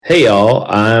Hey y'all,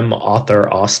 I'm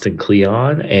author Austin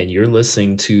Kleon, and you're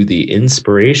listening to the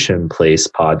Inspiration Place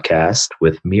podcast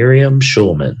with Miriam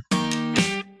Schulman.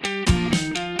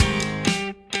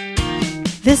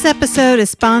 This episode is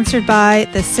sponsored by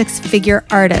The Six Figure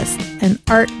Artist, an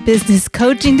art business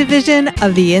coaching division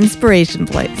of the Inspiration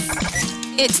Place.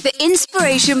 It's the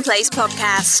Inspiration Place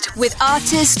podcast with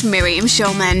artist Miriam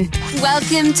Schulman.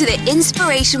 Welcome to the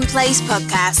Inspiration Place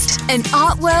podcast, an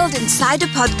art world insider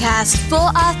podcast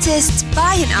for artists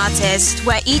by an artist,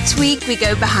 where each week we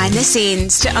go behind the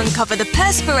scenes to uncover the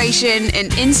perspiration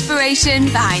and inspiration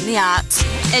behind the art.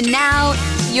 And now,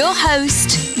 your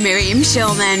host, Miriam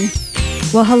Schulman.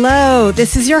 Well, hello,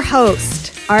 this is your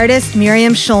host, artist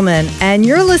Miriam Schulman, and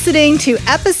you're listening to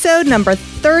episode number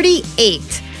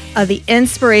 38 of the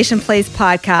Inspiration Place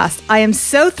podcast. I am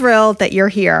so thrilled that you're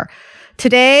here.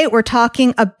 Today, we're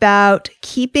talking about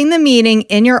keeping the meaning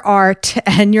in your art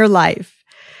and your life.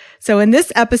 So in this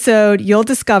episode, you'll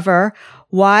discover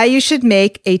why you should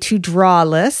make a to-draw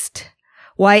list,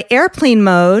 why airplane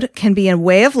mode can be a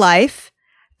way of life,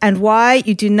 and why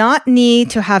you do not need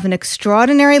to have an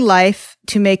extraordinary life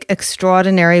to make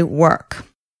extraordinary work.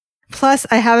 Plus,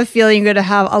 I have a feeling you're going to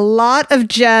have a lot of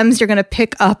gems you're going to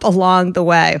pick up along the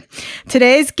way.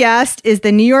 Today's guest is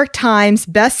the New York Times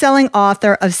bestselling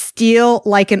author of Steal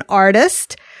Like an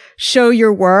Artist, Show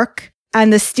Your Work,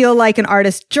 and the Steal Like an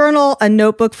Artist Journal, a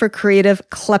notebook for creative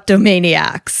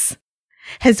kleptomaniacs.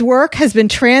 His work has been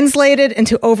translated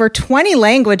into over 20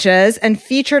 languages and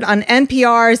featured on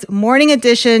NPR's Morning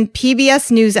Edition,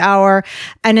 PBS NewsHour,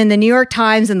 and in the New York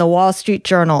Times and the Wall Street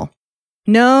Journal.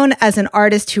 Known as an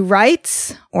artist who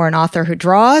writes or an author who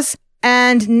draws,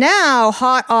 and now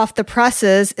hot off the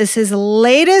presses is his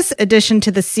latest addition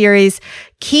to the series,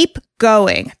 Keep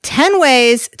Going, 10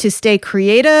 Ways to Stay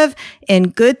Creative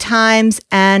in Good Times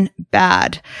and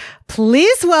Bad.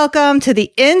 Please welcome to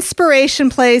the Inspiration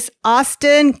Place,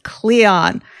 Austin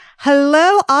Kleon.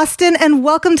 Hello, Austin, and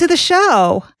welcome to the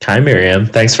show. Hi, Miriam.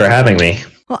 Thanks for having me.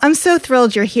 Well, I'm so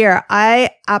thrilled you're here.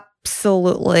 I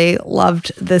absolutely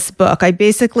loved this book. I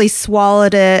basically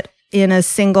swallowed it in a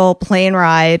single plane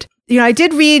ride. You know, I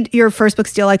did read your first book,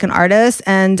 Steal Like an Artist,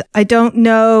 and I don't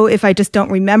know if I just don't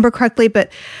remember correctly, but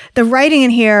the writing in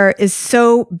here is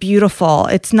so beautiful.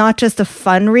 It's not just a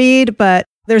fun read, but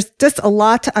there's just a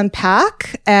lot to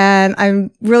unpack, and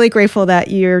I'm really grateful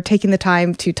that you're taking the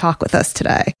time to talk with us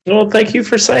today. Well, thank you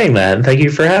for saying that, and thank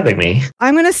you for having me.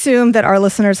 I'm going to assume that our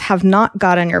listeners have not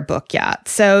gotten your book yet.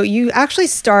 So you actually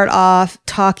start off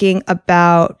talking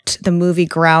about the movie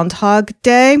Groundhog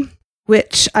Day,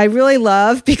 which I really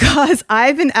love because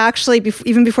I've been actually,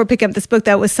 even before picking up this book,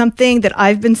 that was something that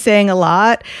I've been saying a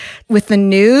lot with the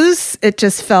news. It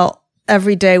just felt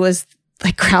every day was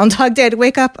like Groundhog Day. I'd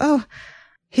wake up, oh,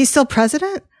 he's still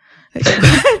president?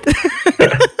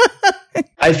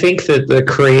 I think that the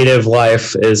creative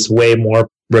life is way more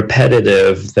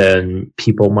repetitive than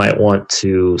people might want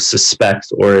to suspect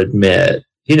or admit.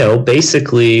 You know,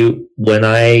 basically, when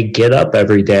I get up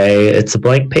every day, it's a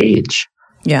blank page.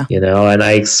 Yeah. You know, and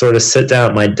I sort of sit down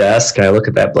at my desk, and I look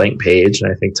at that blank page,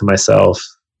 and I think to myself,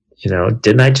 you know,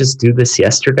 didn't I just do this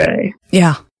yesterday?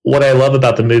 Yeah. What I love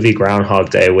about the movie Groundhog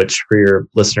Day, which for your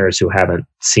listeners who haven't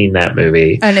seen that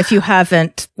movie. And if you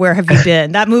haven't, where have you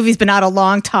been? That movie's been out a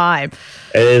long time.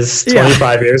 It is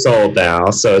 25 years old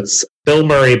now. So it's Bill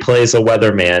Murray plays a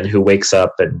weatherman who wakes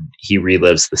up and he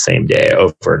relives the same day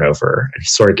over and over. And he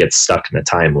sort of gets stuck in a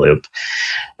time loop.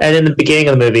 And in the beginning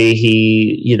of the movie,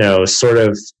 he, you know, sort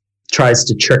of tries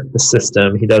to trick the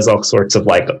system. He does all sorts of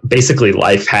like basically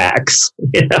life hacks.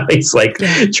 You know, he's like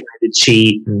trying to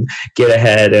cheat and get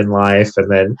ahead in life.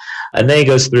 And then he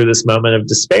goes through this moment of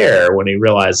despair when he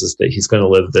realizes that he's going to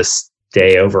live this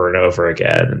day over and over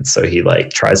again. And so he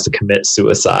like tries to commit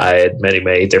suicide many,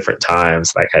 many different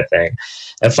times, that kind of thing.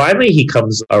 And finally, he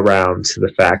comes around to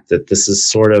the fact that this is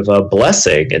sort of a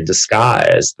blessing in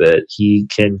disguise, that he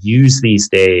can use these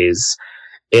days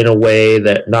in a way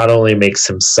that not only makes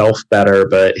himself better,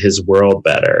 but his world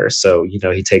better. So, you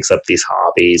know, he takes up these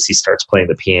hobbies. He starts playing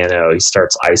the piano. He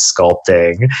starts ice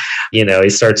sculpting. You know, he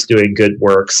starts doing good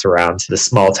works around the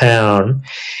small town.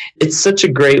 It's such a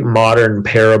great modern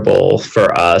parable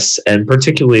for us, and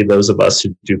particularly those of us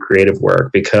who do creative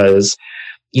work, because,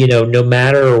 you know, no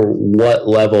matter what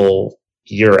level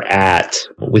you're at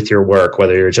with your work,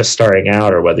 whether you're just starting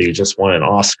out or whether you just won an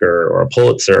Oscar or a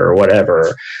Pulitzer or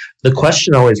whatever, the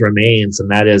question always remains,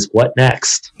 and that is, what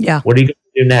next? Yeah. What are you going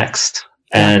to do next?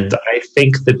 Yeah. And I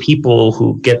think the people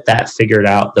who get that figured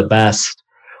out the best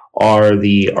are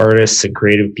the artists and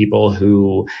creative people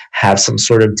who have some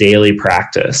sort of daily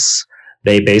practice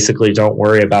They basically don't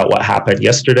worry about what happened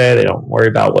yesterday. They don't worry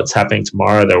about what's happening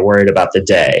tomorrow. They're worried about the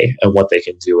day and what they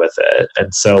can do with it.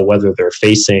 And so whether they're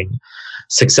facing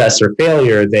success or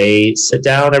failure, they sit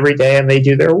down every day and they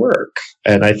do their work.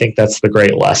 And I think that's the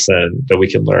great lesson that we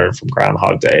can learn from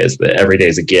Groundhog Day, is that every day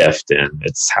is a gift, and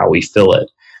it's how we fill it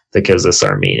that gives us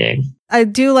our meaning. I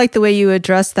do like the way you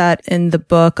address that in the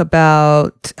book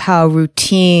about how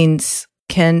routines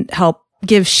can help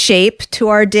give shape to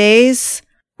our days,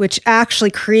 which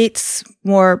actually creates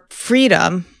more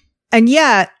freedom. And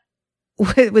yet,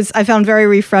 what I found very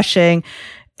refreshing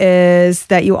is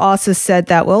that you also said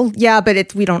that, well, yeah,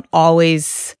 but we don't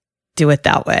always do it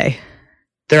that way.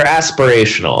 They're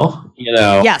aspirational,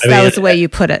 Yes, that was the way you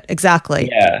put it. Exactly.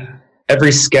 Yeah.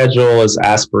 Every schedule is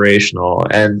aspirational.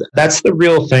 And that's the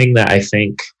real thing that I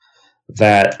think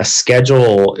that a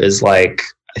schedule is like.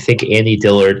 I think Andy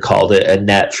Dillard called it a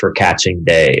net for catching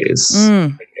days.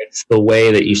 It's the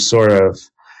way that you sort of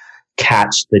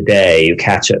catch the day. You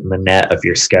catch it in the net of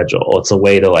your schedule. It's a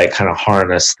way to like kind of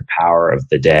harness the power of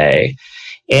the day.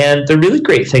 And the really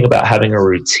great thing about having a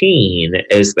routine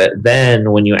is that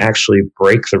then when you actually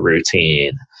break the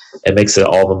routine, it makes it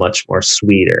all the much more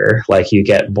sweeter. Like you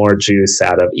get more juice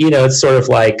out of, it's sort of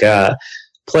like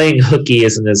playing hooky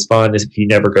isn't as fun as if you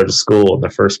never go to school in the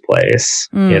first place,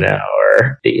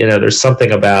 there's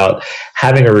something about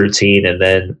having a routine and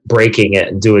then breaking it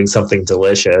and doing something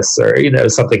delicious or,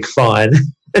 something fun,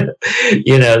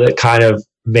 that kind of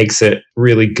makes it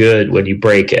really good when you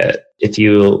break it. If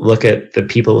you look at the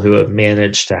people who have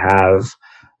managed to have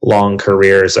long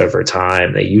careers over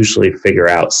time, they usually figure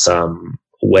out some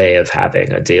way of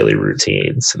having a daily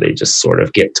routine. So they just sort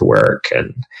of get to work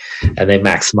and they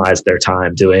maximize their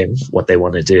time doing what they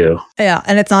want to do. Yeah.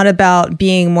 And it's not about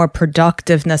being more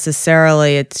productive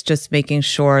necessarily. It's just making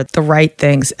sure the right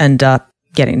things end up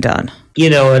getting done.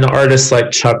 An artist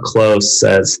like Chuck Close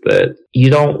says that you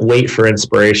don't wait for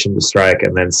inspiration to strike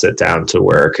and then sit down to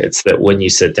work. It's that when you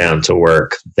sit down to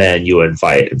work, then you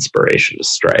invite inspiration to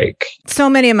strike. So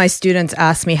many of my students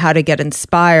ask me how to get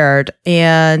inspired.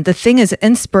 And the thing is,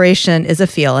 inspiration is a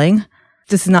feeling.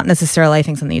 This is not necessarily, I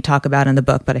think, something you talk about in the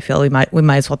book, but I feel we might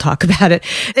as well talk about it.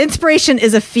 Inspiration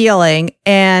is a feeling,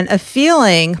 and a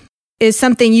feeling is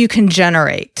something you can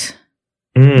generate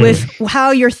with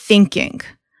how you're thinking,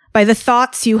 by the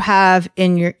thoughts you have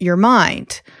in your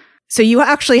mind. So you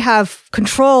actually have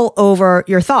control over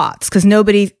your thoughts because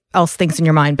nobody else thinks in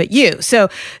your mind but you. So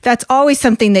that's always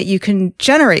something that you can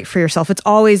generate for yourself. It's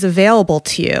always available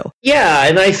to you. Yeah,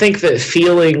 and I think that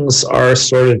feelings are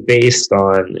sort of based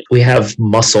on, we have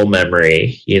muscle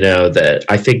memory, that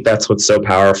I think that's what's so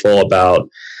powerful about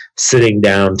sitting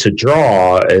down to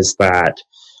draw, is that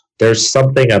there's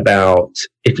something about,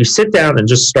 if you sit down and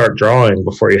just start drawing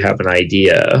before you have an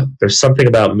idea, there's something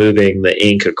about moving the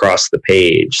ink across the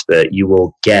page that you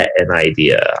will get an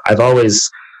idea. I've always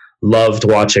loved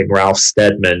watching Ralph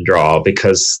Steadman draw,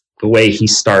 because the way he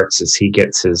starts is he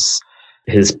gets his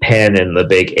pen in the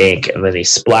big ink and then he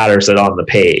splatters it on the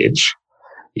page,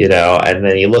 and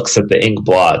then he looks at the ink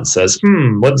blot and says,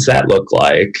 what does that look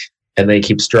like? And then he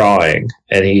keeps drawing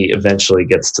and he eventually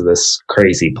gets to this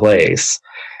crazy place.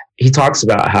 He talks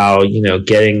about how,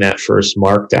 getting that first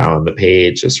mark down on the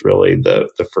page is really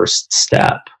the first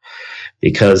step,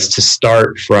 because to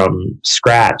start from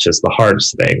scratch is the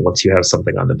hardest thing. Once you have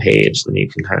something on the page, then you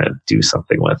can kind of do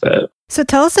something with it. So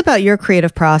tell us about your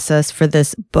creative process for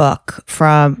this book,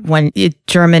 from when it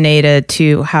germinated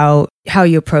to how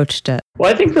you approached it.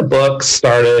 Well, I think the book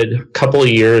started a couple of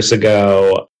years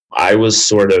ago. I was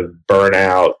sort of burnt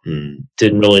out and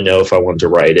didn't really know if I wanted to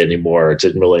write anymore.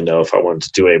 Didn't really know if I wanted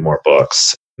to do any more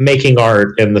books. Making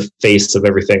art in the face of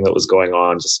everything that was going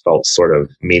on just felt sort of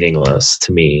meaningless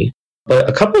to me. But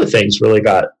a couple of things really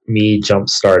got me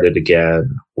jump-started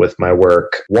again with my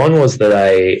work. One was that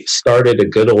I started a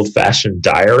good old-fashioned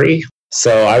diary.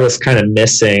 So I was kind of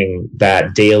missing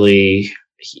that daily,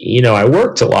 I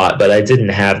worked a lot, but I didn't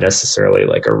have necessarily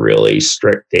like a really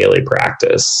strict daily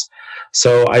practice.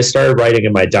 So I started writing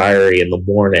in my diary in the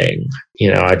morning.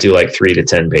 I do like 3 to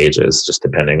 10 pages, just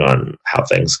depending on how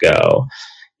things go.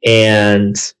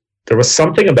 And there was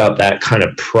something about that kind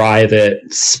of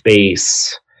private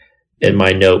space in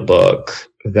my notebook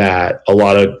that a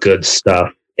lot of good stuff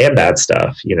and bad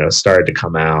stuff, started to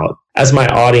come out. As my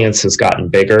audience has gotten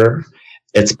bigger,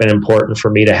 it's been important for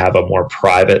me to have a more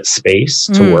private space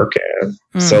to work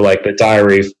in. So like the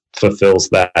diary fulfills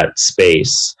that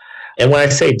space. And when I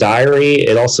say diary,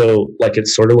 it also, it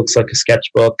sort of looks like a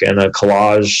sketchbook and a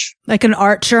collage. Like an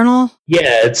art journal?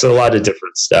 Yeah, it's a lot of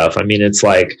different stuff. I mean, it's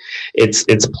like, it's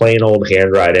plain old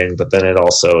handwriting, but then it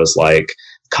also is like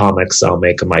comics I'll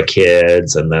make of my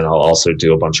kids, and then I'll also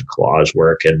do a bunch of collage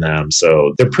work in them.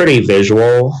 So they're pretty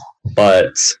visual,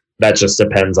 but that just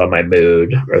depends on my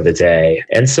mood or the day.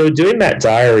 And so doing that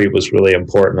diary was really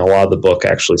important. A lot of the book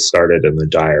actually started in the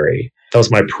diary. That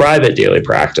was my private daily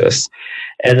practice.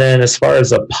 And then as far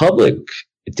as a public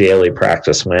daily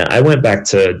practice went, I went back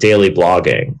to daily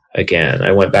blogging again.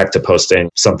 I went back to posting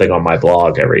something on my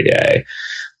blog every day.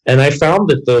 And I found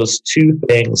that those two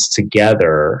things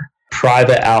together,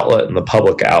 private outlet and the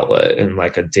public outlet, in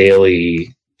like a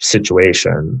daily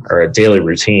situation or a daily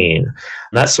routine,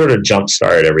 that sort of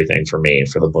jump-started everything for me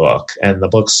for the book. And the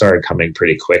book started coming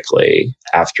pretty quickly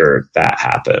after that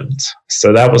happened.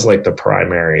 So that was like the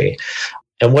primary.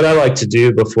 And what I like to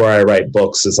do before I write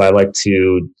books is I like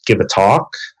to give a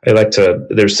talk.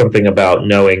 There's something about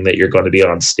knowing that you're going to be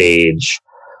on stage.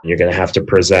 You're going to have to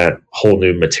present whole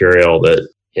new material that,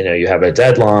 you have a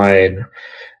deadline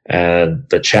and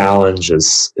the challenge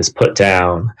is put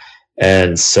down.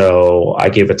 And so I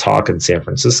gave a talk in San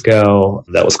Francisco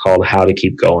that was called How to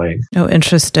Keep Going. Oh,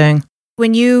 interesting.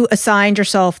 When you assigned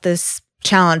yourself this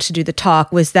challenge to do the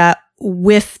talk, was that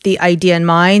with the idea in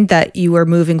mind that you were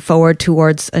moving forward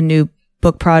towards a new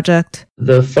book project?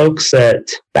 The folks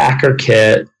at Backer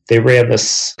Kit, they ran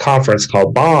this conference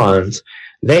called Bonds.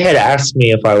 They had asked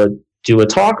me if I would do a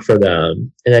talk for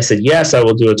them. And I said, yes, I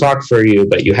will do a talk for you,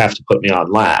 but you have to put me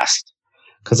on last.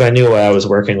 Because I knew what I was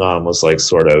working on was like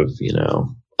sort of,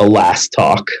 a last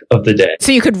talk of the day.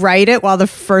 So you could write it while the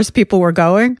first people were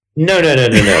going? No.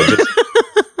 Just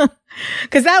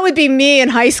because that would be me in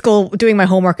high school doing my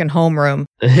homework in homeroom.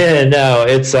 No,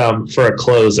 it's for a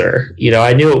closer.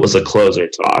 I knew it was a closer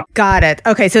talk. Got it.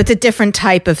 Okay, so it's a different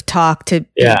type of talk to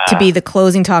be the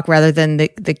closing talk rather than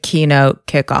the keynote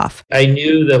kickoff. I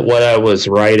knew that what I was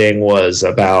writing was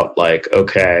about like,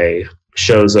 okay,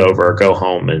 show's over, go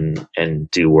home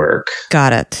and do work.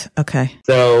 Got it. Okay.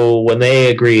 So when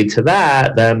they agreed to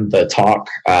that, then the talk,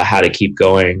 How to Keep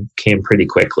Going, came pretty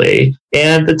quickly.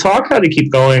 And the talk, How to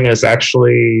Keep Going, is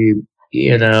actually,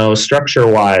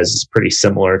 structure-wise, is pretty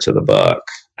similar to the book.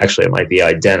 Actually, it might be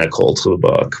identical to the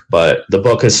book, but the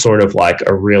book is sort of like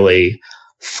a really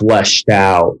fleshed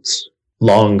out,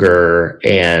 longer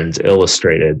and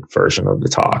illustrated version of the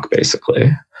talk,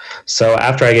 basically. So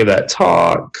after I gave that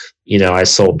talk, I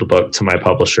sold the book to my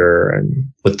publisher, and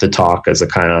with the talk as a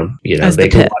kind of, as they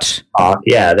can pitch. watch the talk.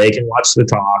 Yeah, they can watch the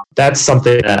talk. That's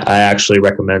something that I actually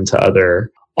recommend to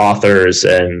other authors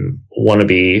and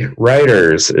wannabe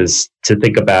writers, is to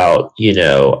think about,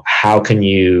 how can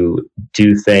you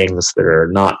do things that are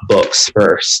not books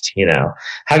first?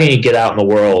 How can you get out in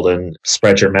the world and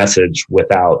spread your message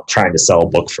without trying to sell a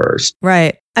book first?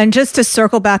 Right. And just to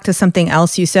circle back to something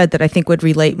else you said that I think would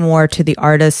relate more to the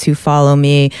artists who follow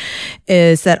me,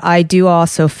 is that I do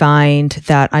also find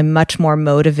that I'm much more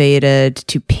motivated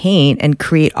to paint and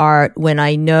create art when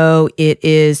I know it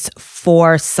is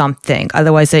for something.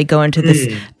 Otherwise, I go into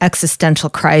this existential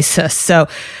crisis. So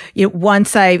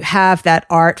once I have that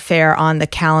art fair on the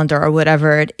calendar or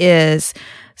whatever it is,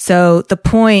 so the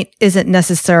point isn't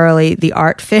necessarily the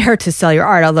art fair to sell your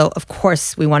art, although of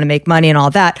course we want to make money and all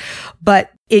that, but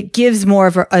it gives more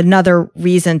of another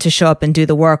reason to show up and do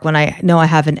the work when I know I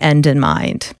have an end in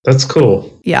mind. That's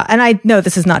cool. Yeah. And I know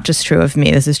this is not just true of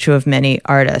me. This is true of many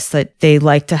artists, that they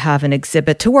like to have an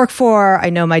exhibit to work for. I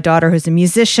know my daughter, who's a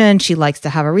musician, she likes to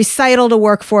have a recital to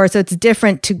work for. So it's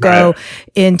different to go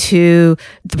into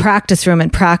the practice room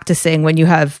and practicing when you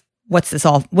have, what is this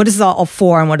all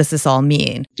for, and what does this all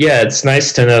mean? Yeah. It's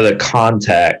nice to know the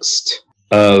context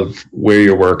of where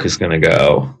your work is going to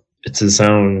go. It's its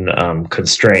own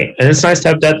constraint. And it's nice to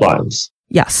have deadlines.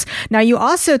 Yes. Now, you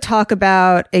also talk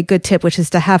about a good tip, which is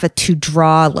to have a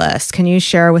to-draw list. Can you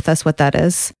share with us what that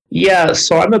is? Yeah.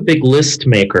 So I'm a big list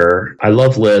maker. I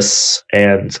love lists.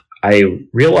 And I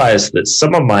realized that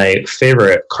some of my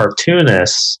favorite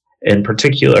cartoonists in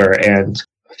particular, and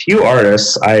a few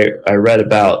artists I read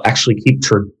about, actually keep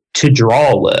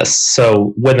to-draw lists.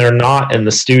 So when they're not in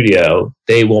the studio,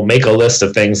 they will make a list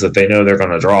of things that they know they're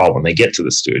going to draw when they get to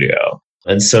the studio.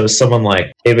 And so someone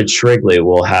like David Shrigley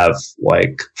will have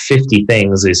like 50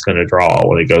 things he's going to draw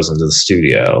when he goes into the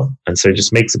studio. And so he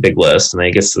just makes a big list, and then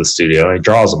he gets to the studio and he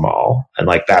draws them all. And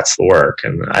like, that's the work.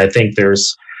 And I think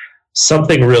there's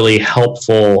something really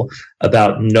helpful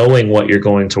about knowing what you're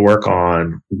going to work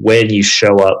on when you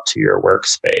show up to your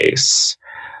workspace.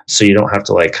 So you don't have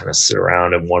to like kind of sit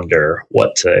around and wonder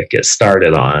what to get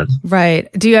started on. Right.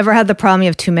 Do you ever have the problem you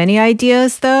have too many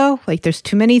ideas though? Like there's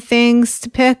too many things to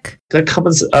pick? That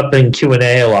comes up in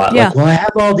Q&A a lot. Yeah. Like, well, I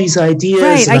have all these ideas.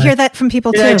 Right. I hear that from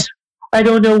people too. I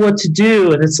don't know what to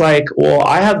do. And it's like, well,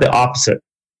 I have the opposite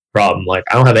problem. Like,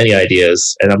 I don't have any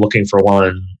ideas and I'm looking for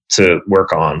one to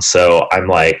work on. So I'm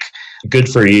like, good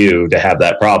for you to have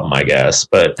that problem, I guess.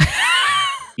 But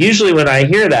usually when I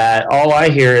hear that, all I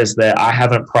hear is that I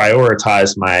haven't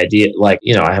prioritized my idea. Like,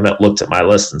 I haven't looked at my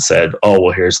list and said, oh,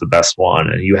 well, here's the best one.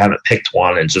 And you haven't picked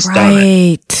one and just done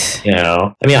it.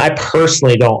 I mean, I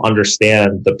personally don't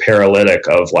understand the paralytic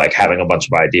of like having a bunch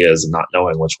of ideas and not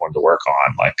knowing which one to work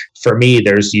on. Like, for me,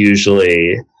 there's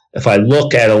usually, if I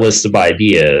look at a list of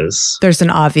ideas, there's an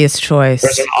obvious choice.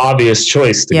 There's an obvious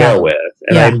choice to go with.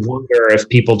 And I wonder if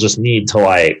people just need to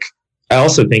like, I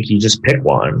also think you just pick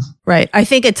one. Right. I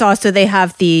think it's also they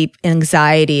have the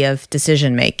anxiety of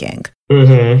decision making.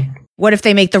 Mm-hmm. What if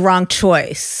they make the wrong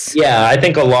choice? Yeah, I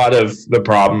think a lot of the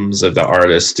problems of the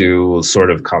artists do sort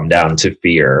of come down to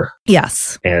fear.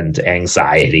 Yes. And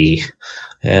anxiety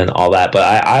and all that.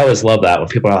 But I always love that when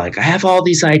people are like, I have all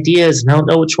these ideas and I don't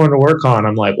know which one to work on.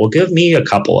 I'm like, well, give me a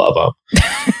couple of them.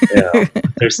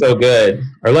 They're so good.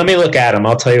 Or let me look at them.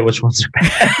 I'll tell you which ones are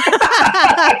bad.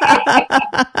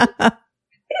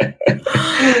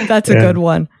 That's a good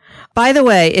one. By the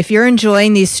way, if you're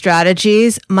enjoying these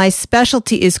strategies, my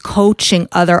specialty is coaching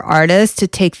other artists to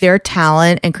take their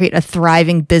talent and create a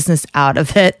thriving business out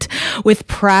of it with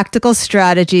practical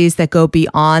strategies that go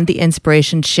beyond the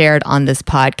inspiration shared on this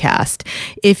podcast.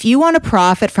 If you want to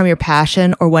profit from your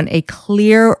passion or want a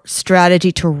clear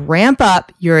strategy to ramp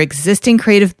up your existing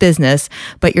creative business,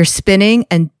 but you're spinning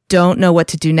and don't know what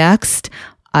to do next,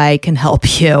 I can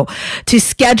help you. To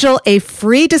schedule a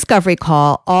free discovery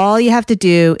call, all you have to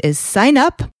do is sign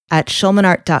up at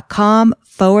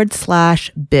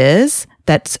schulmanart.com/biz.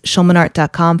 That's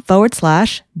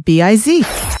schulmanart.com/biz.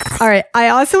 All right. I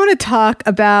also want to talk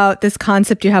about this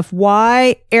concept you have,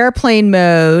 why airplane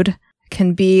mode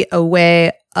can be a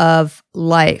way of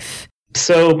life.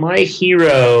 So my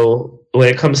hero, when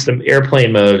it comes to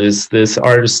airplane mode, is this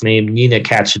artist named Nina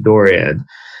Kachadorian.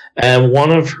 And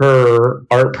one of her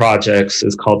art projects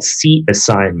is called Seat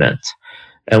Assignment.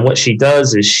 And what she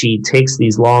does is she takes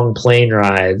these long plane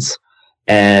rides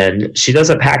and she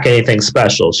doesn't pack anything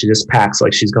special. She just packs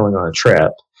like she's going on a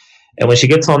trip. And when she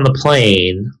gets on the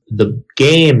plane, the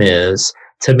game is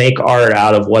to make art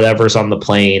out of whatever's on the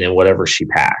plane and whatever she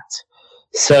packed.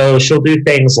 So she'll do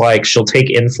things like she'll take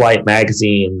in-flight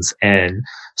magazines and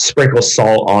sprinkle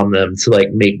salt on them to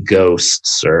like make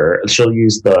ghosts, or she'll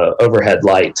use the overhead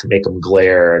light to make them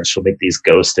glare and she'll make these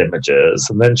ghost images.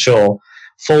 And then she'll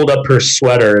fold up her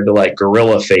sweater into like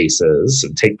gorilla faces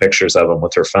and take pictures of them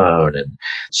with her phone. And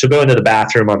she'll go into the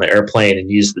bathroom on the airplane and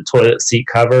use the toilet seat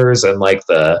covers and like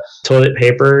the toilet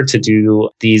paper to do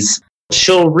these.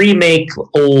 She'll remake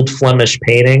old Flemish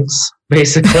paintings,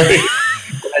 basically.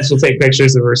 And she'll take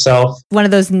pictures of herself. One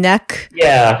of those neck?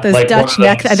 Yeah. Those like Dutch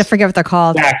neck? I forget what they're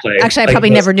called. Exactly. Actually, I probably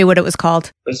never knew what it was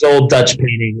called. Those old Dutch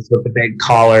paintings with the big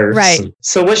collars. Right.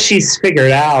 So what she's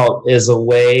figured out is a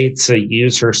way to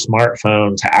use her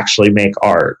smartphone to actually make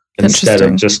art instead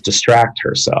of just distract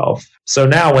herself. So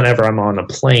now whenever I'm on a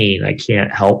plane, I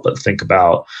can't help but think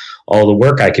about all the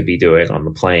work I could be doing on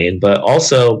the plane. But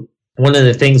also, one of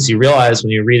the things you realize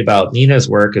when you read about Nina's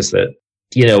work is that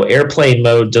airplane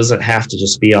mode doesn't have to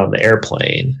just be on the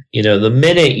airplane. The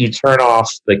minute you turn off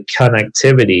the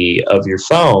connectivity of your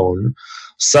phone,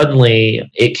 suddenly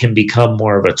it can become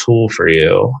more of a tool for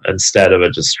you instead of a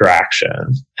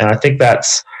distraction. And I think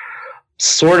that's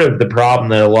sort of the problem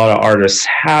that a lot of artists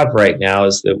have right now,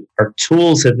 is that our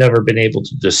tools have never been able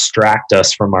to distract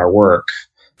us from our work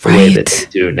the way that they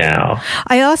do now.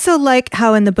 I also like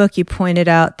how in the book you pointed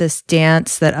out this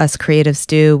dance that us creatives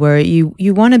do, where you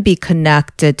want to be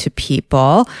connected to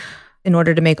people in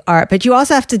order to make art, but you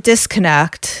also have to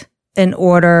disconnect in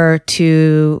order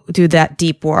to do that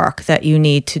deep work that you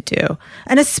need to do.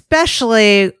 And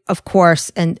especially, of course,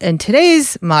 in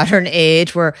today's modern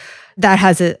age, where that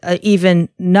has even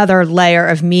another layer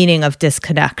of meaning of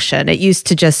disconnection. It used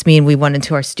to just mean we went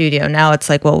into our studio. Now it's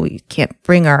like, well, we can't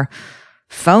bring our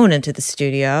phone into the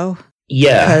studio.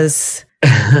 Yeah. Because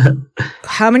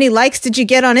how many likes did you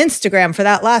get on Instagram for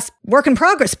that last work in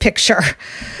progress picture?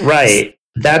 Right.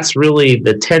 That's really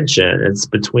the tension. It's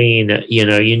between, you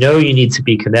need to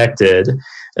be connected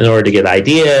in order to get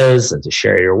ideas and to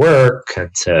share your work and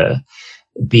to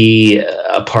be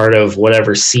a part of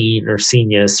whatever scene or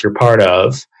scenius you're part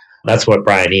of. That's what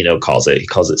Brian Eno calls it. He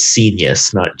calls it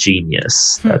scenius, not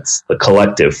genius. That's the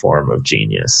collective form of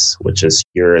genius, which is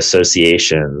your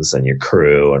associations and your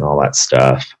crew and all that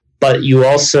stuff. But you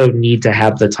also need to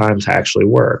have the time to actually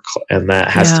work. And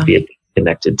that has to be a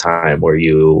connected time where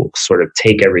you sort of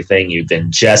take everything you've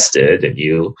ingested and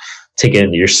you take it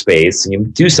into your space and you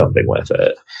do something with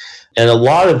it. And a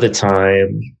lot of the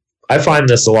time, I find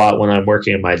this a lot when I'm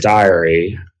working in my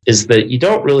diary, is that you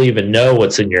don't really even know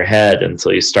what's in your head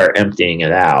until you start emptying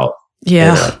it out in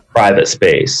a private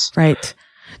space. Right.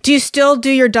 Do you still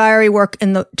do your diary work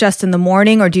just in the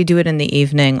morning, or do you do it in the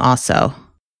evening also?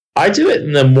 I do it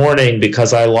in the morning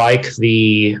because I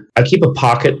keep a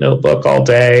pocket notebook all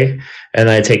day and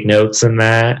I take notes in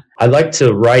that. I like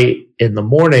to write in the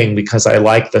morning because I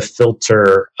like the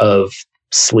filter of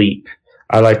sleep.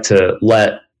 I like to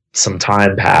let some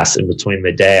time pass in between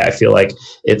the day. I feel like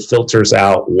it filters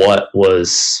out what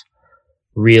was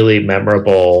really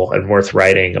memorable and worth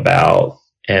writing about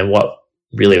and what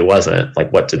really wasn't, like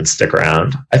what didn't stick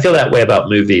around. I feel that way about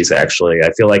movies, actually.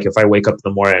 I feel like if I wake up in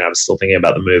the morning, I'm still thinking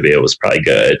about the movie, it was probably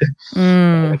good.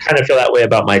 I kind of feel that way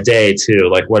about my day too.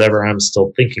 Like whatever I'm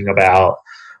still thinking about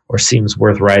or seems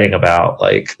worth writing about,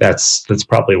 like that's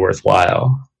probably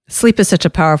worthwhile. Sleep is such a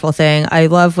powerful thing. I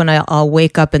love when I'll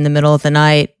wake up in the middle of the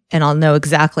night and I'll know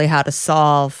exactly how to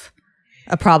solve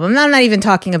a problem. I'm not even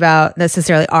talking about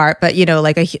necessarily art, but,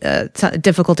 like a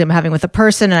difficulty I'm having with a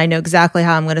person, and I know exactly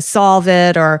how I'm going to solve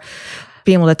it, or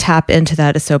being able to tap into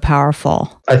that is so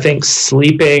powerful. I think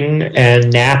sleeping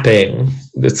and napping,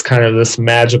 it's kind of this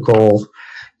magical,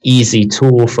 easy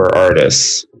tool for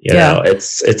artists. You know,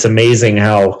 it's amazing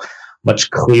how much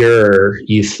clearer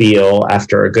you feel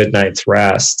after a good night's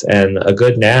rest, and a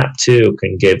good nap too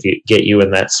can get you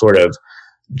in that sort of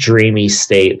dreamy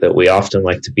state that we often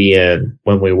like to be in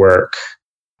when we work.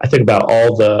 I think about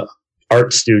all the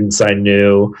art students I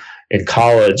knew in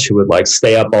college who would like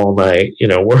stay up all night,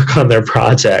 work on their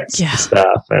projects and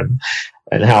stuff,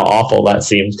 and how awful that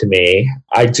seemed to me.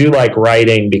 I do like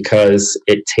writing because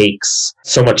it takes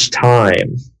so much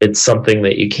time. It's something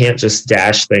that you can't just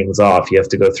dash things off. You have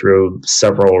to go through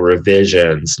several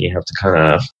revisions, and you have to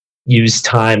kind of use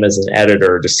time as an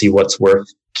editor to see what's worth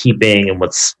keeping and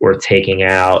what's worth taking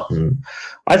out. And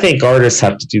I think artists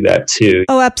have to do that too.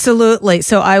 Oh, absolutely.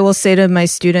 So I will say to my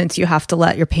students, you have to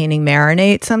let your painting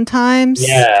marinate sometimes.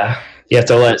 Yeah. You have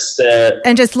to let it sit.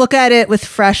 And just look at it with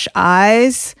fresh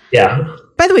eyes. Yeah.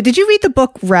 By the way, did you read the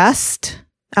book Rest,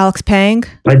 Alex Pang?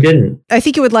 I didn't. I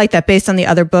think you would like that based on the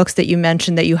other books that you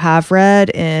mentioned that you have read.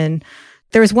 And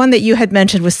there was one that you had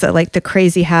mentioned was like the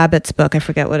Crazy Habits book. I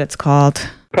forget what it's called.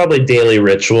 Probably Daily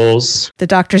Rituals. The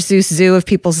Dr. Seuss Zoo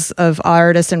of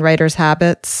artists and writers'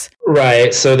 habits.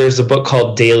 Right. So there's a book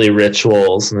called Daily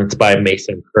Rituals, and it's by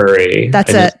Mason Curry.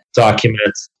 That's it. It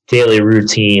documents daily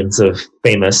routines of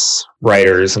famous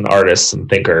writers and artists and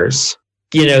thinkers.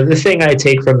 The thing I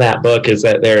take from that book is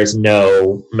that there is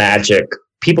no magic.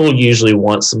 People usually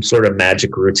want some sort of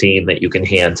magic routine that you can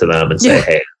hand to them and say,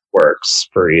 hey, it works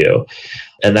for you.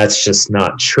 And that's just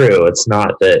not true. It's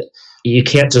not that you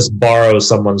can't just borrow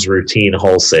someone's routine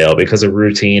wholesale, because a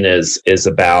routine is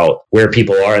about where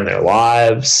people are in their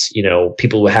lives.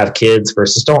 People who have kids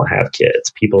versus don't have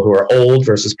kids, people who are old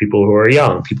versus people who are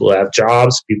young, people who have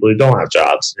jobs, people who don't have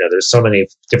jobs. There's so many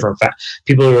different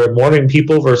people who are morning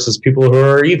people versus people who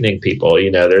are evening people.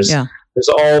 There's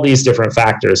all these different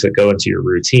factors that go into your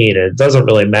routine, and it doesn't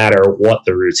really matter what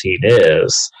the routine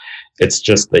is. It's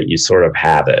just that you sort of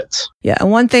have it. Yeah.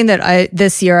 And one thing that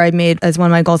this year I made as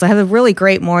one of my goals, I have a really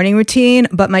great morning routine,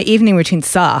 but my evening routine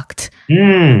sucked.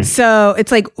 So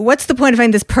it's like, what's the point of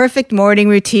having this perfect morning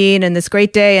routine and this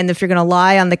great day? And if you're going to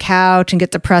lie on the couch and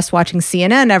get depressed watching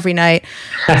CNN every night.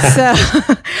 So,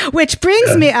 which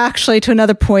brings me actually to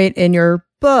another point in your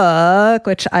book,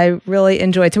 which I really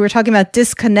enjoyed. So we're talking about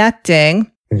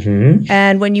disconnecting. Mm-hmm.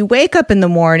 And when you wake up in the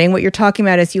morning, what you're talking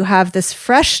about is you have this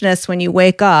freshness when you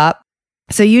wake up.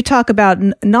 So you talk about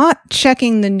not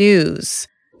checking the news.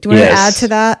 Do you want to add to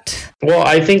that? Well,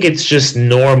 I think it's just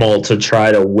normal to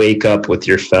try to wake up with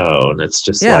your phone. It's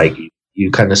just like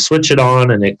you kind of switch it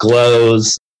on and it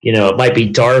glows. It might be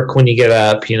dark when you get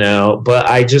up, but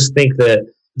I just think that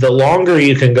the longer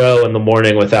you can go in the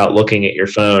morning without looking at your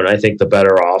phone, I think the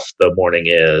better off the morning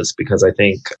is, because I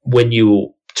think when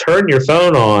you turn your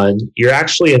phone on, you're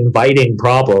actually inviting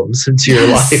problems into your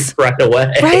life right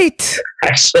away. Right.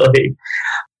 Actually,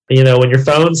 when your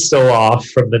phone's still off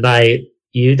from the night,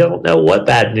 you don't know what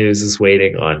bad news is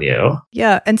waiting on you.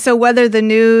 Yeah. And so whether the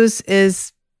news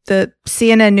is the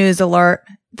CNN news alert,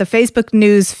 the Facebook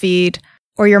news feed,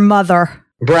 or your mother.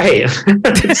 Right.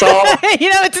 It's all...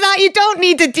 it's not, you don't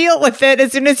need to deal with it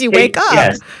as soon as you wake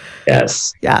up.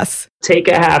 Yes. Take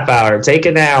a half hour, take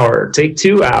an hour, take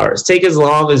 2 hours, take as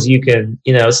long as you can.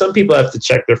 Some people have to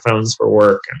check their phones for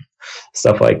work and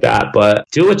stuff like that, but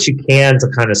do what you can to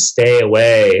kind of stay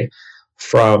away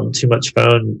from too much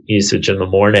phone usage in the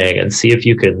morning and see if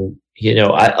you can,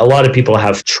 a lot of people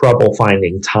have trouble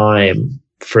finding time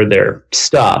for their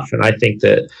stuff. And I think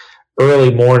that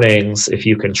early mornings, if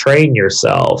you can train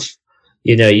yourself,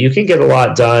 you can get a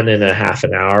lot done in a half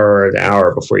an hour or an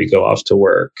hour before you go off to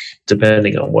work,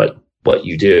 depending on what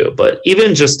you do. But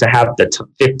even just to have the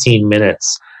 15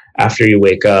 minutes after you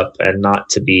wake up and not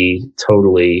to be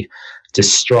totally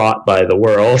distraught by the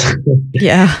world.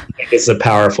 Yeah. It's a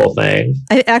powerful thing.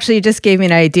 You just gave me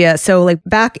an idea. So like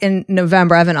back in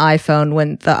November, I have an iPhone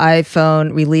when the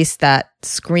iPhone released that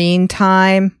screen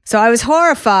time. So I was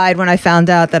horrified when I found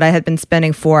out that I had been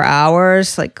spending 4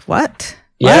 hours. Like, what?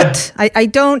 Yeah. What? I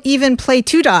don't even play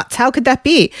 2 dots. How could that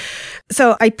be?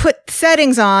 So I put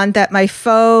settings on that my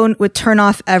phone would turn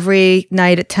off every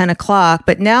night at 10 o'clock.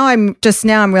 But now I'm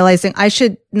realizing I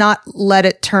should not let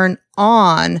it turn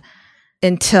on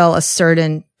until a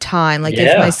certain time, like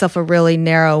give myself a really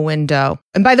narrow window.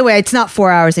 And by the way, it's not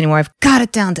 4 hours anymore. I've got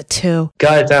it down to 2.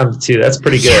 That's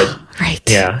pretty good. Yeah, right.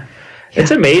 Yeah. It's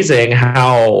amazing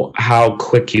how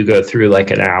quick you go through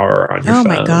like an hour on your phone. Oh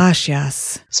my gosh,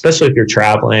 yes. Especially if you're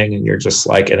traveling and you're just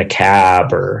like in a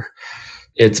cab, or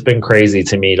it's been crazy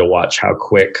to me to watch how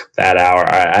quick that hour.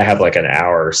 I have like an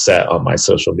hour set on my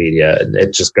social media and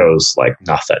it just goes like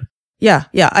nothing. Yeah.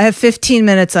 I have 15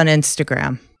 minutes on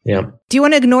Instagram. Yeah. Do you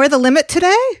want to ignore the limit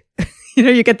today?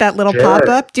 You get that little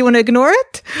pop-up. Do you want to ignore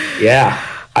it? Yeah,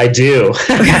 I do.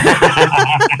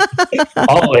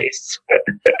 Always.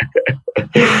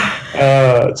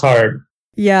 It's hard.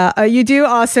 Yeah, you do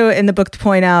also in the book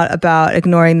point out about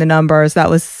ignoring the numbers. That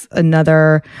was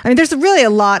another. I mean, there's really a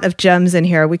lot of gems in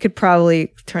here. We could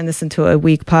probably turn this into a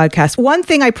week podcast. One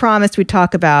thing I promised we'd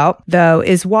talk about, though,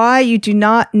 is why you do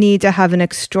not need to have an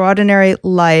extraordinary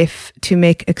life to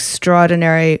make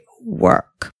extraordinary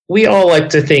work. We all like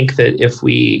to think that if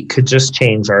we could just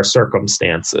change our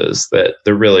circumstances, that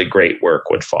the really great work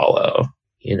would follow,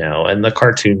 and the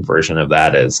cartoon version of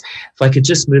that is if I could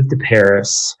just move to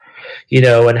Paris,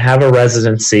 and have a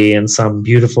residency in some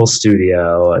beautiful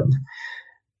studio and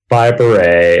buy a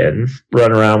beret and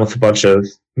run around with a bunch of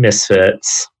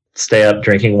misfits, stay up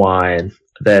drinking wine,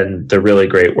 then the really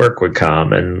great work would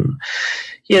come. And,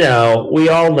 we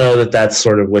all know that that's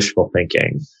sort of wishful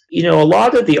thinking. A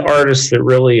lot of the artists that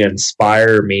really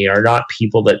inspire me are not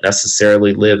people that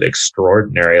necessarily live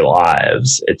extraordinary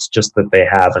lives. It's just that they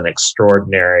have an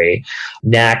extraordinary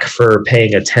knack for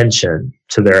paying attention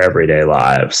to their everyday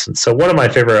lives. And so one of my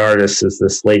favorite artists is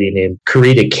this lady named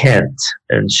Corita Kent,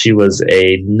 and she was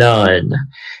a nun,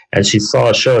 and she saw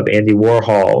a show of Andy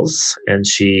Warhol's, and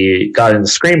she got into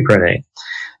screen printing.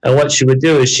 And what she would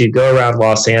do is she'd go around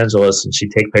Los Angeles and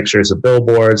she'd take pictures of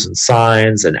billboards and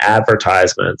signs and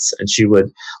advertisements, and she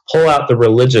would pull out the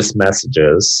religious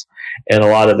messages in a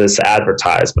lot of this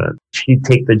advertisement. She'd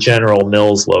take the General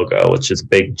Mills logo, which is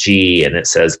big G, and it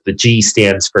says the G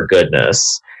stands for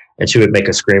goodness. And she would make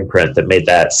a screen print that made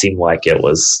that seem like it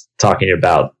was talking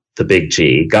about the big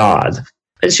G, God.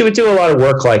 And she would do a lot of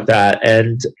work like that.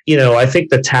 And, I think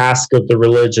the task of the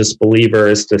religious believer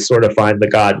is to sort of find the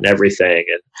God in everything.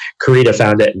 And Corita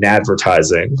found it in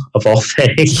advertising, of all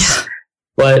things. Yeah.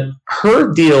 But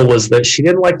her deal was that she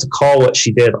didn't like to call what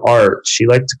she did art. She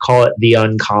liked to call it the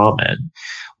uncommon.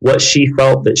 What she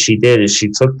felt that she did is she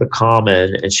took the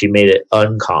common and she made it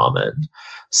uncommon.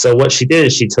 So what she did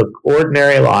is she took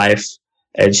ordinary life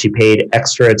and she paid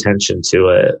extra attention to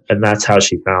it. And that's how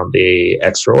she found the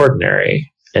extraordinary.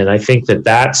 And I think that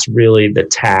that's really the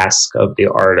task of the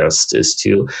artist, is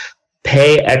to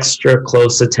pay extra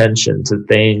close attention to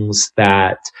things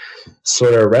that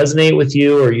sort of resonate with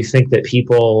you, or you think that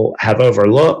people have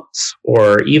overlooked,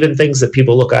 or even things that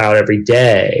people look out every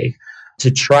day, to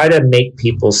try to make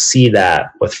people see that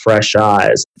with fresh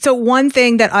eyes. So one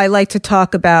thing that I like to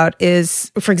talk about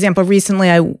is, for example,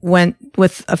 recently I went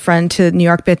with a friend to New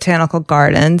York Botanical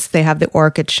Gardens. They have the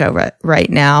orchid show right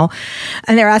now.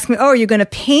 And they're asking me, are you going to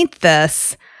paint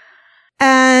this?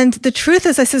 And the truth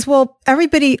is, I says, well,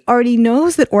 everybody already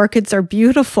knows that orchids are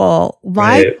beautiful.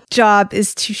 My job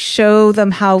is to show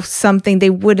them how something they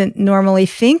wouldn't normally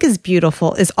think is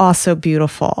beautiful is also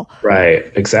beautiful.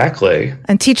 Right, exactly.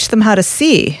 And teach them how to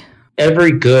see.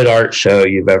 Every good art show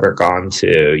you've ever gone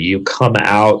to, you come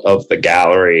out of the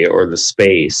gallery or the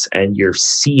space and you're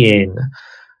seeing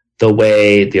the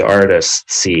way the artist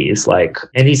sees. Like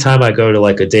anytime I go to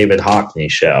like a David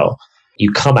Hockney show,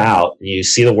 you come out and you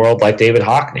see the world like David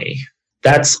Hockney.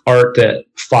 That's art that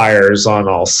fires on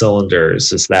all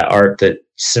cylinders, is that art that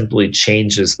simply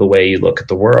changes the way you look at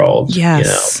the world.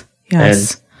 Yes.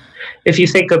 Yes. And if you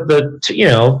think of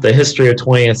the history of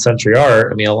 20th century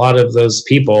art, I mean, a lot of those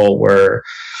people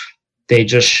they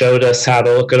just showed us how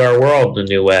to look at our world in a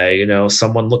new way. You know,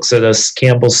 someone looks at a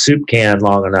Campbell's soup can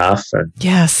long enough, and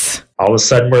yes, all of a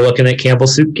sudden we're looking at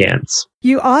Campbell's soup cans.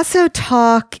 You also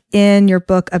talk in your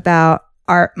book about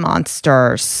art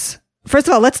monsters. First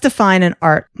of all, let's define an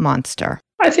art monster.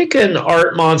 I think an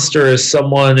art monster is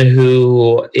someone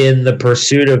who, in the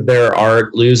pursuit of their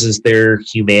art, loses their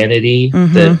humanity,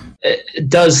 that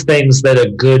does things that a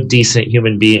good, decent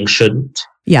human being shouldn't.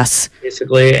 Yes.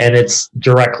 Basically, and it's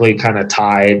directly kind of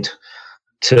tied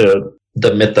to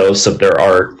the mythos of their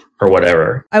art or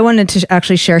whatever. I wanted to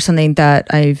actually share something that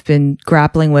I've been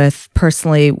grappling with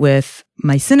personally with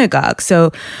my synagogue.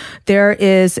 So there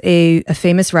is a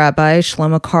famous rabbi,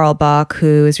 Shlomo Carlebach,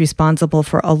 who is responsible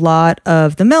for a lot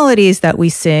of the melodies that we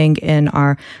sing in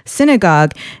our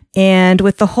synagogue. And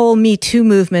with the whole Me Too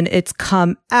movement, it's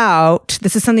come out.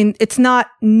 This is something, it's not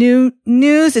new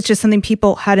news. It's just something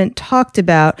people hadn't talked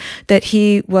about, that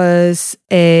he was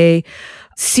a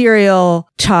serial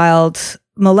child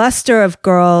molester of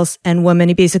girls and women.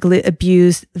 He basically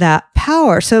abused that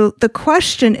power. So the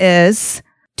question is,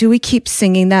 do we keep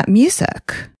singing that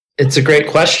music? It's a great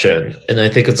question. And I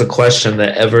think it's a question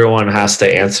that everyone has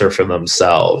to answer for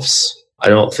themselves. I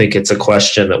don't think it's a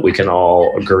question that we can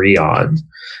all agree on.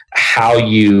 How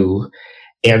you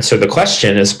answer the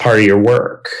question is part of your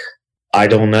work. I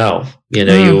don't know. You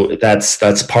know,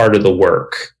 that's part of the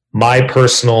work. My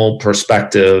personal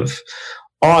perspective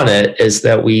on it is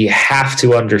that we have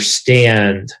to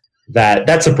understand that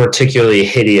that's a particularly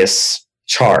hideous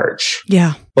charge.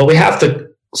 Yeah. But we have to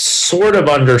sort of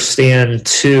understand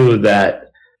too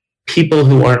that people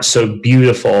who aren't so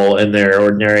beautiful in their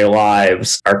ordinary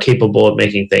lives are capable of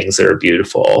making things that are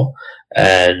beautiful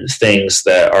and things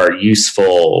that are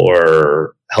useful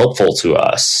or helpful to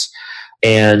us.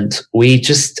 And we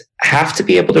just have to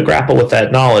be able to grapple with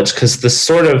that knowledge, because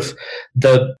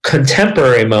the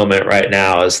contemporary moment right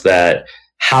now is that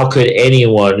how could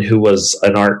anyone who was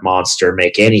an art monster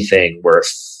make anything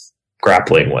worth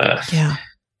grappling with? Yeah.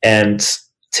 And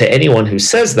to anyone who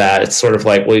says that, it's sort of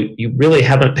like, well, you really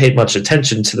haven't paid much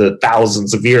attention to the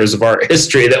thousands of years of art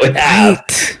history that we have.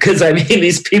 Because, I mean,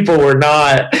 these people were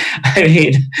not,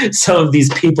 some of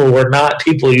these people were not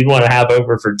people you'd want to have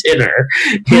over for dinner,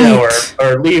 you know,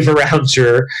 or leave around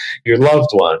your loved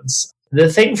ones. The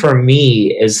thing for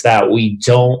me is that we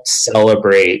don't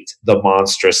celebrate the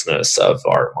monstrousness of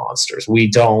art monsters. We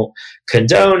don't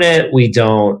condone it. We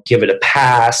don't give it a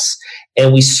pass.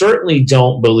 And we certainly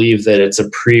don't believe that it's a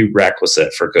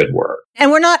prerequisite for good work.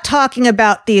 And we're not talking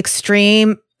about the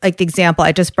extreme, like the example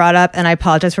I just brought up, and I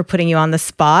apologize for putting you on the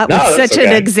spot with such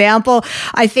an example.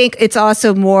 I think it's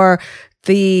also more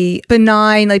the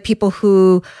benign, like people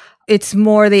who, it's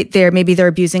more they're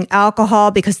abusing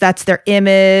alcohol because that's their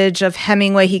image of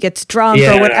Hemingway. He gets drunk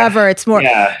or whatever. It's more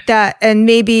that, and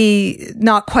maybe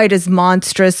not quite as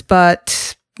monstrous,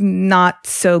 but not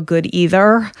so good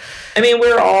either. I mean,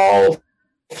 we're all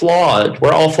flawed.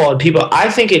 We're all flawed people. I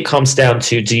think it comes down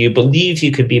to, do you believe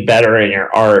you could be better in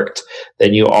your art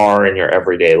than you are in your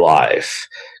everyday life?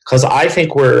 Because I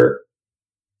think we're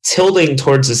tilting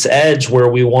towards this edge where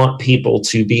we want people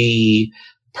to be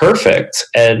perfect,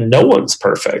 and no one's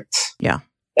perfect. Yeah.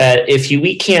 If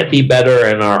we can't be better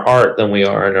in our art than we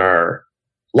are in our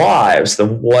lives,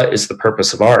 then what is the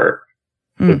purpose of art?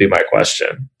 Would be my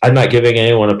question. I'm not giving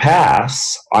anyone a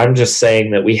pass. I'm just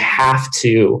saying that we have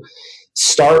to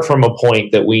start from a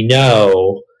point that we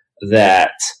know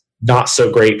that not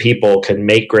so great people can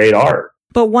make great art.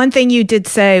 But one thing you did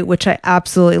say, which I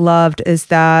absolutely loved, is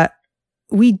that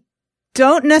we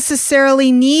don't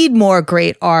necessarily need more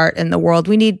great art in the world.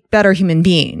 We need better human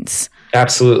beings.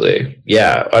 Absolutely.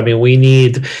 Yeah. I mean, we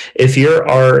need, if your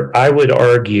art, I would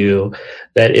argue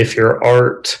that if your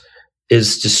art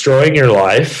is destroying your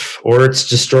life or it's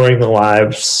destroying the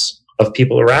lives of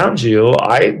people around you,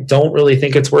 I don't really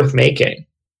think it's worth making.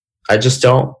 I just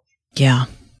don't. Yeah.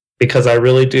 Because I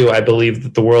really do. I believe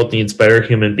that the world needs better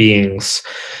human beings.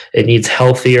 It needs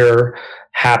healthier,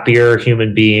 happier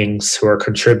human beings who are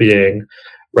contributing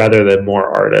rather than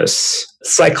more artists.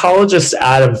 Psychologist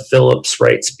Adam Phillips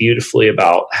writes beautifully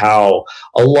about how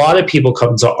a lot of people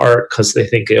come to art because they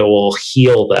think it will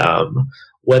heal them,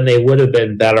 when they would have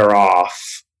been better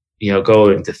off, you know,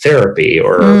 going to therapy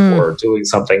or doing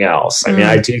something else. I mean,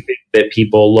 I do think that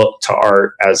people look to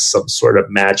art as some sort of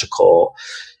magical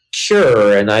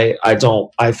cure. And I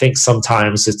think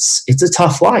sometimes it's a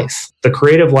tough life. The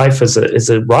creative life is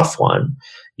a rough one.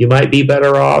 You might be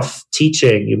better off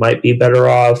teaching. You might be better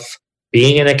off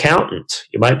being an accountant.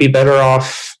 You might be better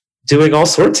off doing all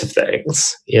sorts of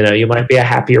things. You might be a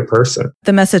happier person.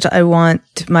 The message I want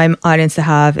my audience to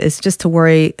have is just to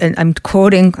worry, and I'm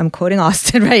quoting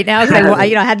Austin right now because I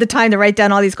had the time to write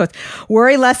down all these quotes.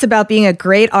 Worry less about being a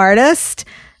great artist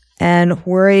and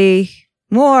worry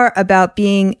more about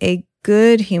being a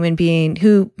good human being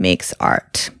who makes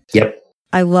art. Yep.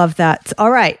 I love that.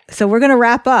 All right. So we're going to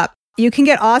wrap up. You can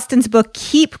get Austin's book,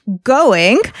 Keep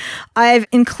Going. I've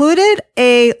included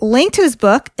a link to his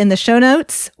book in the show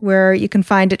notes where you can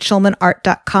find it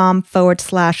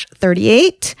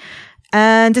schulmanart.com/38.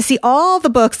 And to see all the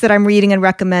books that I'm reading and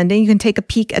recommending, you can take a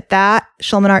peek at that,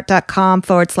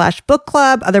 schulmanart.com/book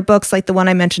club. Other books like the one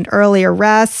I mentioned earlier,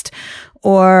 Rest,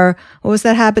 or what was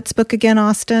that Habits book again,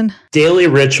 Austin? Daily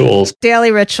Rituals.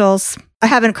 Daily Rituals. I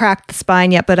haven't cracked the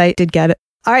spine yet, but I did get it.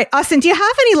 All right, Austin, do you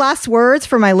have any last words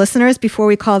for my listeners before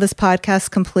we call this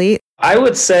podcast complete? I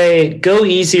would say go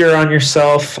easier on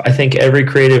yourself. I think every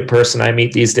creative person I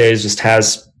meet these days just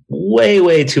has way,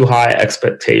 way too high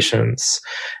expectations.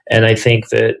 And I think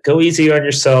that go easy on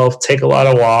yourself, take a lot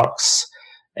of walks,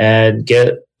 and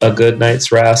get a good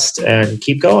night's rest and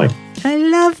keep going. I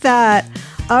love that.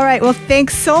 All right, well,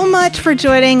 thanks so much for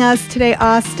joining us today,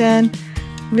 Austin.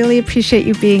 Really appreciate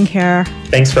you being here.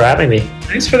 Thanks for having me.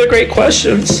 Thanks for the great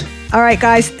questions. All right,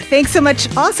 guys, thanks so much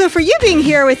also for you being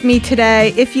here with me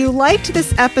today. If you liked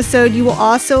this episode, you will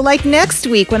also like next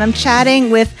week when I'm chatting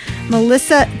with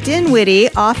Melissa Dinwiddie,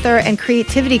 author and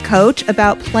creativity coach,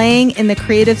 about playing in the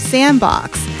creative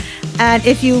sandbox. And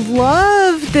if you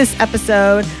love this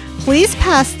episode, please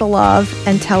pass the love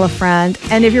and tell a friend.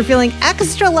 And if you're feeling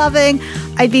extra loving,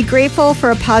 I'd be grateful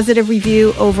for a positive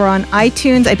review over on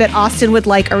iTunes. I bet Austin would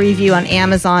like a review on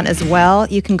Amazon as well.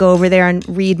 You can go over there and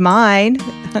read mine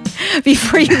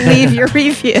before you leave your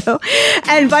review.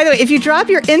 And by the way, if you drop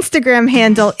your Instagram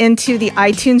handle into the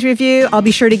iTunes review, I'll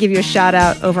be sure to give you a shout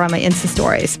out over on my Insta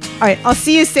stories. All right, I'll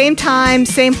see you same time,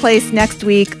 same place next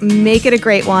week. Make it a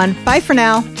great one. Bye for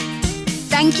now.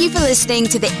 Thank you for listening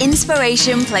to the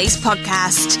Inspiration Place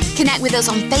podcast. Connect with us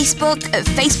on Facebook at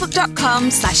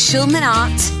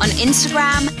facebook.com/SchulmanArt, on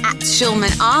Instagram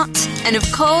 @SchulmanArt, and of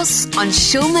course on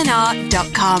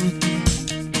schulmanart.com.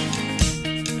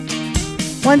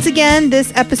 Once again,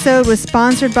 this episode was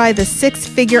sponsored by The Six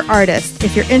Figure Artist.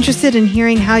 If you're interested in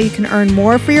hearing how you can earn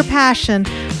more for your passion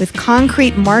with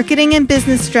concrete marketing and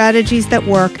business strategies that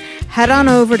work, head on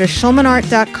over to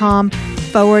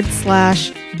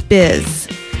schulmanart.com/biz.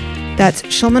 That's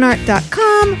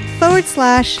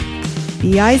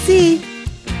schulmanart.com/biz.